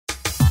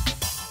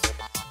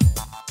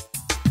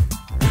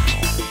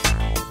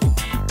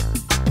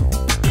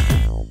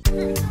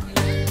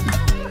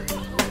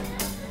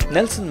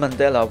Nelson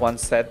Mandela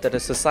once said that a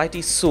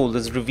society's soul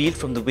is revealed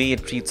from the way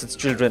it treats its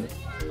children.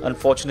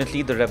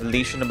 Unfortunately, the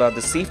revelation about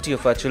the safety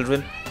of our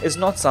children is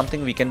not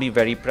something we can be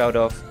very proud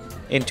of.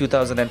 In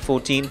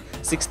 2014,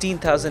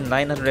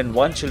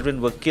 16,901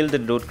 children were killed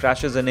in road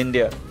crashes in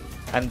India.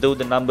 And though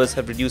the numbers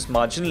have reduced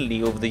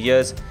marginally over the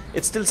years,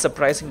 it's still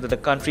surprising that a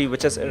country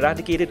which has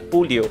eradicated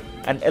polio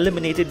and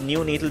eliminated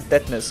neonatal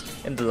tetanus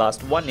in the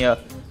last 1 year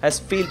has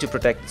failed to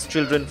protect its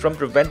children from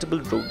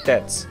preventable road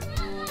deaths.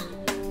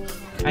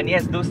 And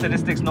yes, those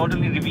statistics not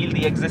only reveal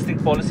the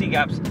existing policy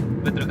gaps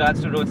with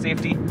regards to road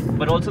safety,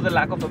 but also the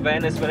lack of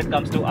awareness when it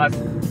comes to us,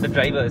 the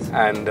drivers.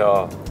 And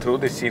through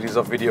this series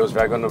of videos,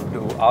 we're going to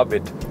do our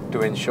bit to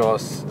ensure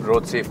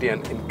road safety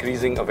and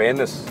increasing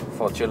awareness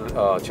for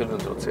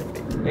children's road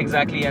safety.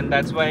 Exactly, and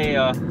that's why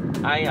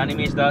I,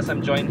 Animesh Das,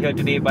 am joined here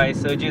today by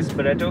Sergis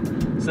Barreto.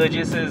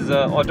 Sergis is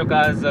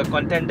Autocar's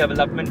content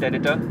development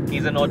editor.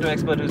 He's an auto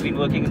expert who's been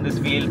working in this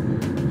field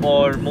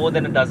for more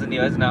than a dozen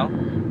years now.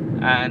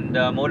 And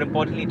more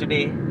importantly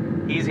today,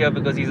 he's here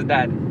because he's a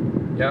dad.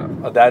 Yeah,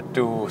 a dad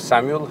to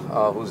Samuel,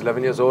 who's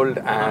 11 years old,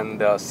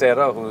 and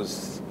Sarah,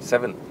 who's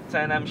 7.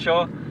 And I'm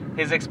sure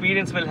his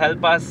experience will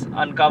help us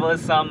uncover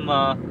some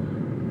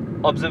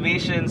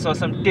observations or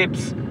some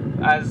tips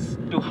as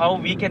to how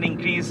we can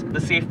increase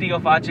the safety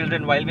of our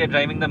children while we are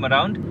driving them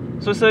around.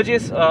 So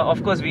Sergis,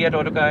 of course we at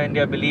Autocar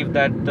India believe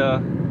that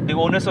the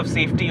onus of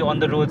safety on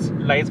the roads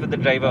lies with the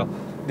driver.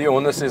 The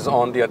onus is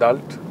on the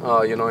adult,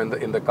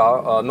 in the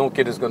car. No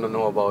kid is going to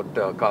know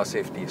about car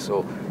safety,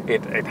 so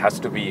it has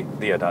to be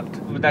the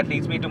adult. That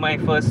leads me to my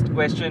first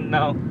question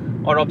now,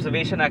 or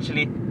observation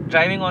actually.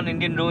 Driving on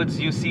Indian roads,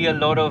 you see a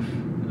lot of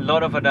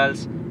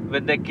adults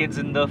with their kids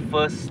in the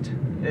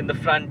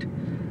front,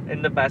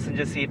 in the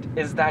passenger seat.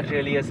 Is that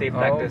really a safe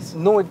practice?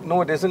 No,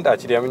 it isn't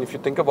actually. I mean, if you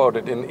think about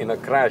it, in a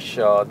crash,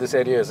 this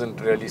area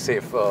isn't really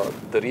safe.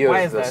 The rear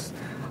Why is that?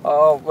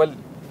 Well,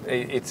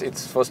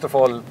 it's first of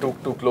all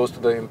too close to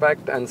the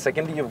impact, and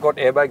secondly, you've got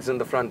airbags in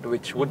the front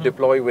which would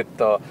deploy with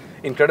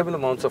incredible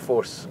amounts of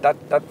force.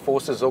 That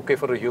force is okay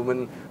for a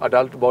human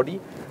adult body,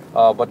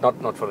 but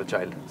not for a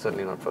child.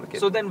 Certainly not for a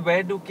kid. So then,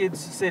 where do kids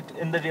sit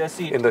in the rear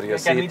seat? In the rear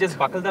seat. Can we just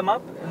buckle them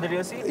up in the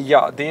rear seat?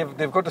 Yeah,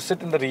 they've got to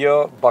sit in the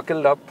rear,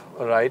 buckled up,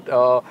 right?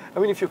 I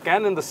mean, if you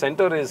can, in the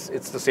center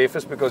it's the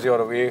safest because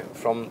you're away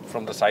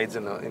from the sides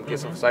in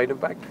case of side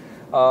impact.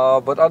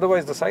 But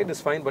otherwise, the side is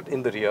fine. But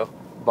in the rear,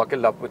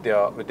 buckled up with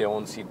their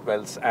own seat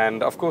belts.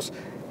 And of course,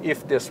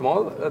 if they're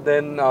small,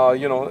 then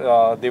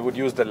they would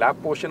use the lap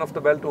portion of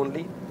the belt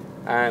only,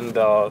 and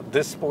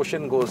this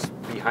portion goes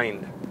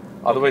behind.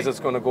 Otherwise, it's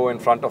going to go in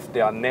front of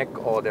their neck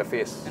or their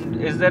face. And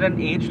is there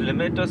an age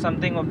limit or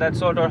something of that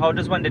sort, or how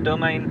does one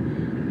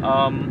determine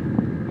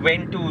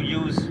when to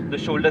use the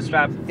shoulder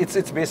strap?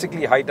 It's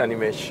basically height,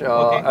 Animesh.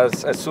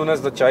 Okay. As soon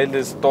as the child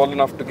is tall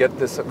enough to get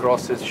this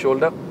across his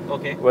shoulder,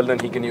 okay, well then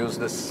he can use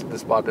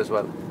this part as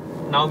well.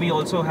 Now we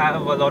also have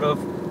a lot of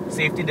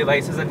safety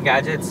devices and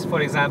gadgets. For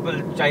example,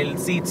 child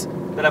seats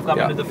that have come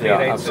into the fray,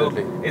 right?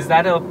 Absolutely. So is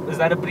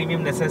that a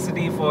premium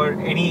necessity for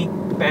any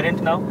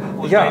parent now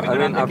who's driving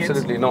around the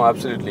absolutely. kids? No,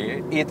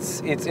 absolutely. It's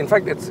in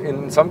fact it's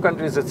in some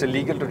countries it's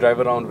illegal to drive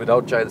around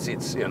without child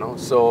seats.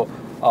 So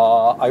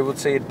I would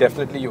say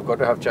definitely you've got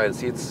to have child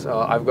seats.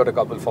 I've got a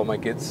couple for my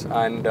kids,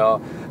 and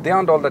they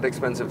aren't all that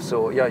expensive.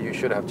 So yeah, you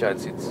should have child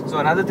seats. So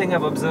another thing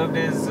I've observed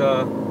is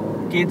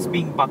kids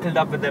being buckled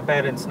up with their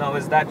parents. Now,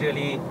 is that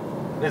really?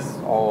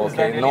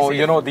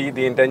 No,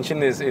 the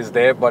intention is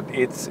there, but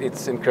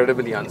it's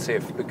incredibly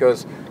unsafe,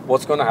 because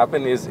what's going to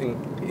happen is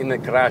in a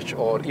crash,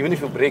 or even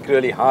if you brake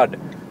really hard,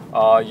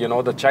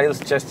 the child's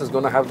chest is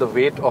going to have the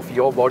weight of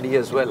your body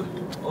as well.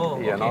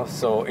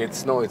 So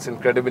it's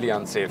incredibly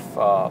unsafe.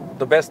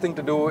 The best thing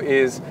to do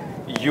is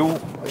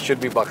you should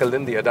be buckled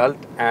in, the adult,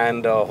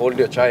 and hold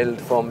your child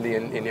firmly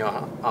in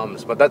your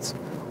arms. But that's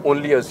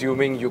only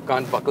assuming you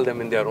can't buckle them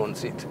in their own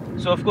seat.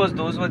 So of course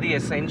those were the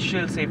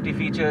essential safety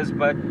features,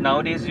 but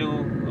nowadays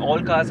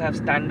all cars have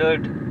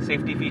standard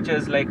safety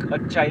features like a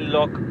child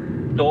lock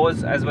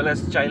doors as well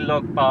as child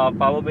lock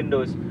power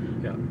windows.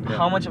 Yeah.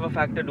 How much of a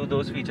factor do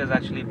those features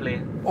actually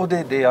play? Oh,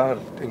 they are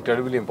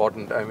incredibly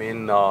important. I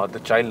mean,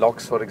 the child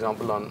locks, for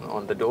example,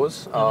 on the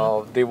doors,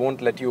 they won't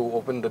let you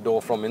open the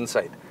door from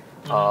inside.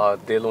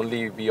 They'll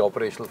only be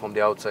operational from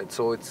the outside.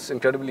 So it's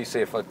incredibly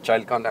safe. A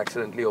child can't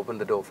accidentally open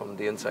the door from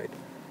the inside.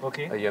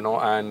 Okay.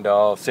 And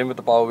same with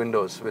the power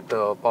windows. With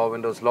the power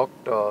windows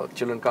locked,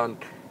 children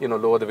can't,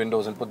 lower the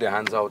windows and put their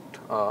hands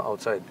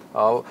outside.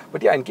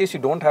 But yeah, in case you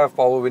don't have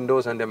power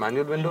windows and they're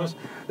manual windows,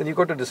 then you've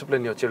got to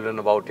discipline your children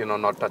about,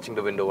 not touching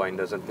the window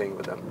winders and playing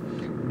with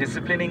them.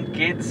 Disciplining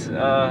kids,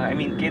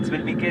 kids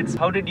will be kids.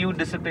 How did you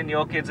discipline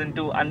your kids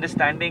into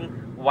understanding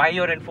why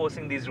you're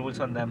enforcing these rules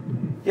on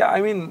them? Yeah,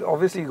 I mean,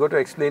 obviously you got to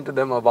explain to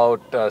them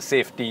about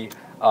safety,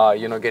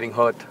 getting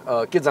hurt.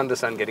 Kids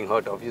understand getting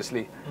hurt,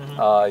 obviously,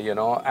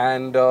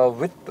 and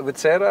with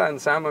Sarah and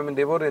Sam, I mean,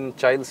 they were in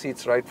child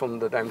seats right from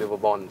the time they were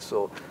born.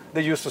 So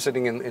they're used to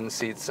sitting in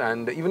seats,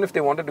 and even if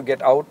they wanted to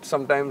get out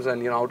sometimes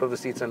and, out of the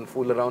seats and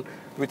fool around,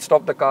 we'd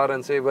stop the car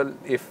and say, well,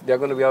 if they're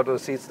going to be out of the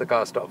seats, the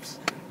car stops.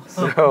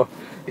 So,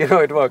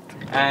 it worked.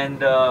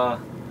 And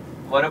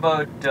what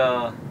about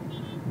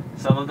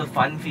some of the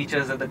fun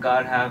features that the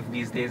car have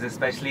these days,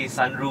 especially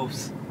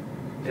sunroofs?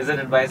 Is it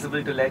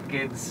advisable to let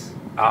kids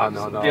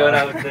No. peer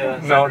out the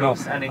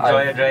sunroofs and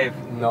enjoy a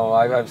drive? No,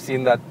 I've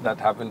seen that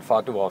happen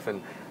far too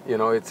often.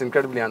 It's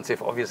incredibly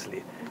unsafe,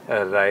 obviously.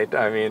 Right.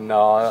 I mean,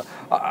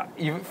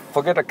 you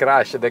forget a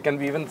crash. There can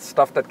be even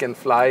stuff that can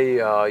fly,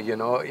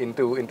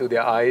 into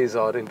their eyes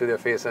or into their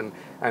face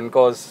and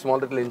cause small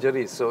little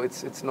injuries. So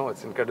it's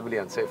incredibly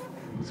unsafe.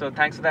 So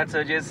thanks for that,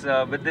 Sergis.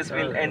 With this,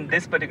 we'll end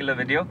this particular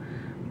video.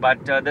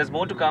 But there's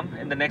more to come.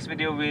 In the next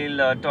video,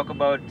 we'll talk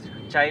about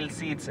child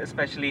seats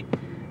especially,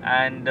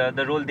 and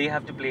the role they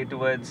have to play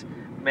towards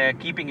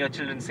keeping your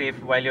children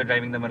safe while you're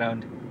driving them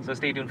around. So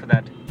stay tuned for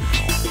that.